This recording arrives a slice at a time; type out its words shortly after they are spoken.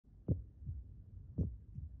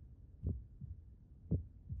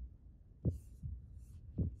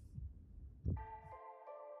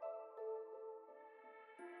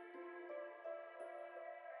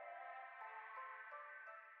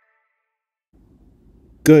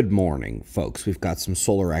Good morning, folks. We've got some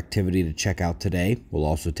solar activity to check out today. We'll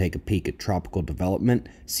also take a peek at tropical development,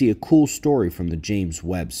 see a cool story from the James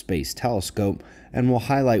Webb Space Telescope, and we'll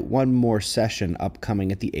highlight one more session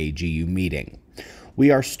upcoming at the AGU meeting.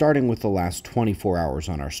 We are starting with the last 24 hours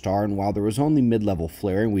on our star, and while there was only mid-level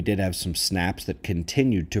flaring, we did have some snaps that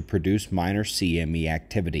continued to produce minor CME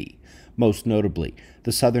activity. Most notably,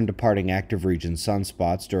 the southern departing active region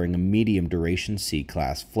sunspots during a medium-duration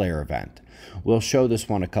C-class flare event. We'll show this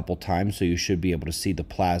one a couple times, so you should be able to see the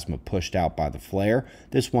plasma pushed out by the flare.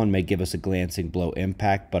 This one may give us a glancing blow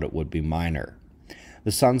impact, but it would be minor.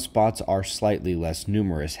 The sunspots are slightly less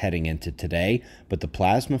numerous heading into today, but the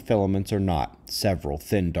plasma filaments are not. Several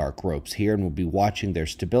thin dark ropes here, and we'll be watching their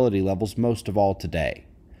stability levels most of all today.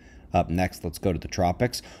 Up next, let's go to the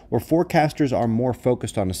tropics, where forecasters are more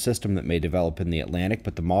focused on a system that may develop in the Atlantic,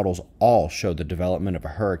 but the models all show the development of a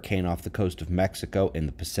hurricane off the coast of Mexico in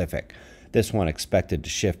the Pacific. This one expected to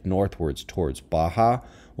shift northwards towards Baja.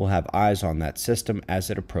 We'll have eyes on that system as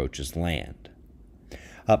it approaches land.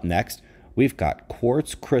 Up next, we've got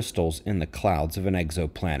quartz crystals in the clouds of an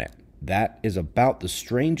exoplanet. That is about the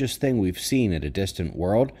strangest thing we've seen in a distant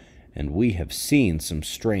world, and we have seen some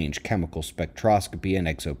strange chemical spectroscopy in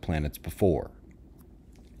exoplanets before.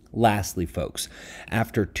 Lastly, folks,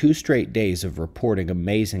 after 2 straight days of reporting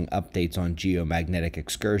amazing updates on geomagnetic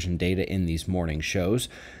excursion data in these morning shows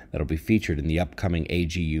that'll be featured in the upcoming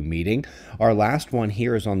AGU meeting, our last one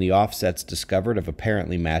here is on the offsets discovered of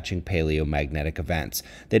apparently matching paleomagnetic events.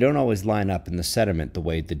 They don't always line up in the sediment the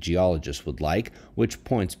way the geologists would like, which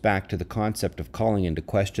points back to the concept of calling into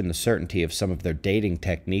question the certainty of some of their dating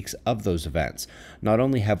techniques of those events. Not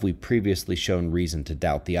only have we previously shown reason to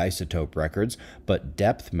doubt the isotope records, but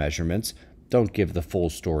depth measurements don't give the full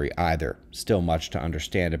story either. Still much to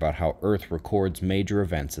understand about how Earth records major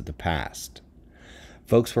events of the past.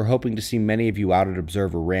 Folks, we're hoping to see many of you out at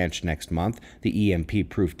Observer Ranch next month. The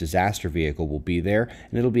EMP-proof disaster vehicle will be there,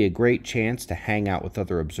 and it'll be a great chance to hang out with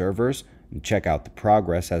other observers and check out the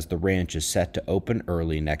progress as the ranch is set to open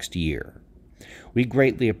early next year. We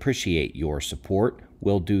greatly appreciate your support.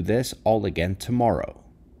 We'll do this all again tomorrow,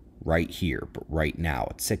 right here, but right now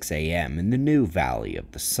at 6 a.m. in the new Valley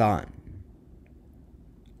of the Sun.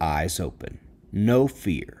 Eyes open, no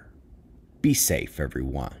fear. Be safe,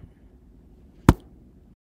 everyone.